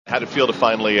How'd it feel to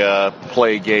finally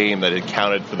play a game that had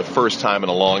counted for the first time in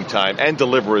a long time and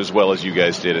deliver as well as you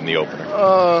guys did in the opener?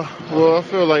 Well, I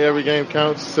feel like every game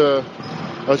counts.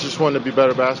 I just want to be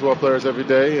better basketball players every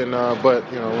day, but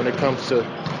when it comes to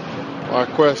our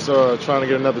quest trying to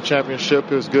get another championship,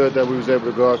 it was good that we was able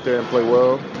to go out there and play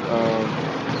well.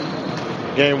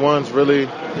 Game one's really,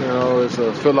 it's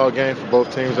a fill-out game for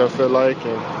both teams, I feel like,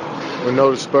 and we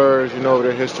know the Spurs,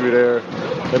 their history there.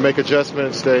 They make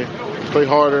adjustments, they play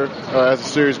harder as the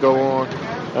series go on.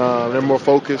 They're more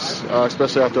focused,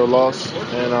 especially after a loss,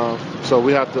 and so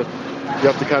you have to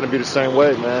kind of be the same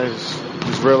way, man.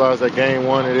 Just realize that game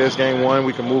one, it is game one.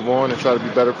 We can move on and try to be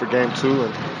better for game two,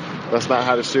 and that's not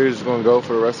how the series is going to go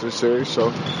for the rest of the series.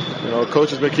 So, coach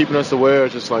has been keeping us aware,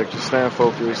 just staying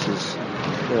focused,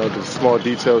 the small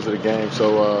details of the game.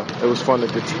 So it was fun to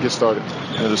get started.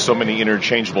 There's so many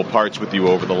interchangeable parts with you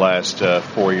over the last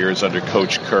 4 years under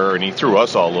Coach Kerr, and he threw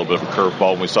us all a little bit of a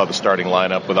curveball when we saw the starting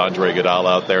lineup with Andre Iguodala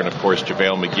out there and, of course,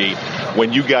 JaVale McGee.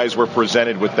 When you guys were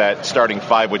presented with that starting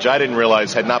five, which I didn't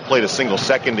realize had not played a single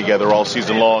second together all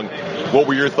season long, what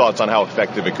were your thoughts on how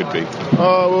effective it could be?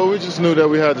 Well, we just knew that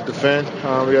we had to defend.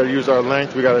 We got to use our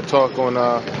length. We got to talk on,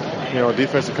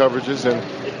 defensive coverages, and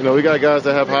we got guys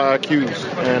that have high IQs,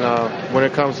 and when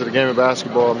it comes to the game of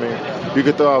basketball, you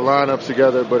could throw our lineups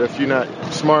together, but if you're not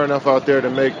smart enough out there to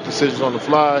make decisions on the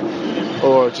fly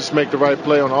or just make the right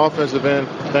play on the offensive end,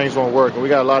 things won't work. And we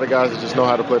got a lot of guys that just know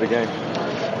how to play the game.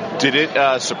 Did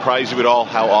it surprise you at all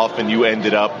how often you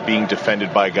ended up being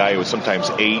defended by a guy who was sometimes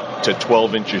 8 to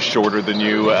 12 inches shorter than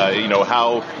you?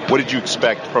 What did you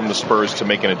expect from the Spurs to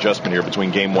make an adjustment here between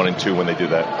game 1 and 2 when they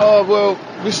did that? Well,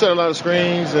 we set a lot of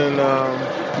screens and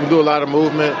we do a lot of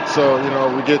movement. So,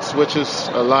 we get switches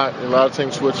a lot. A lot of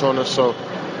teams switch on us. So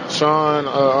Sean,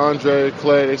 Andre,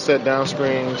 Clay, they set down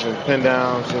screens and pin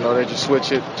downs. They just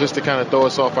switch it just to kind of throw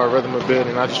us off our rhythm a bit.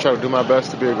 And I just try to do my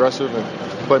best to be aggressive and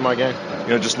play my game.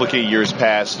 Just looking at years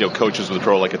past, coaches would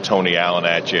throw like a Tony Allen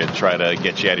at you and try to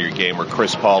get you out of your game, or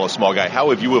Chris Paul, a small guy. How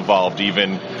have you evolved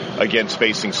even against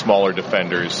facing smaller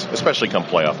defenders, especially come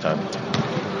playoff time?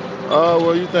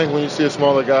 Well, you think when you see a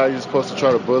smaller guy, you're supposed to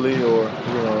try to bully or,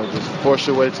 just force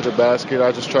your way to the basket.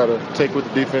 I just try to take what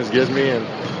the defense gives me, and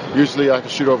usually I can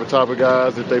shoot over top of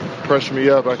guys. If they pressure me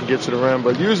up, I can get to the rim.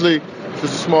 But usually, if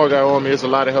there's a small guy on me, it's a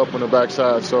lot of help on the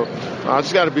backside. So I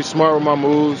just got to be smart with my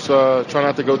moves, try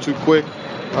not to go too quick,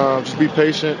 just be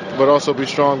patient, but also be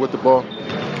strong with the ball.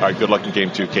 All right, good luck in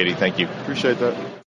game 2, Katie. Thank you. Appreciate that.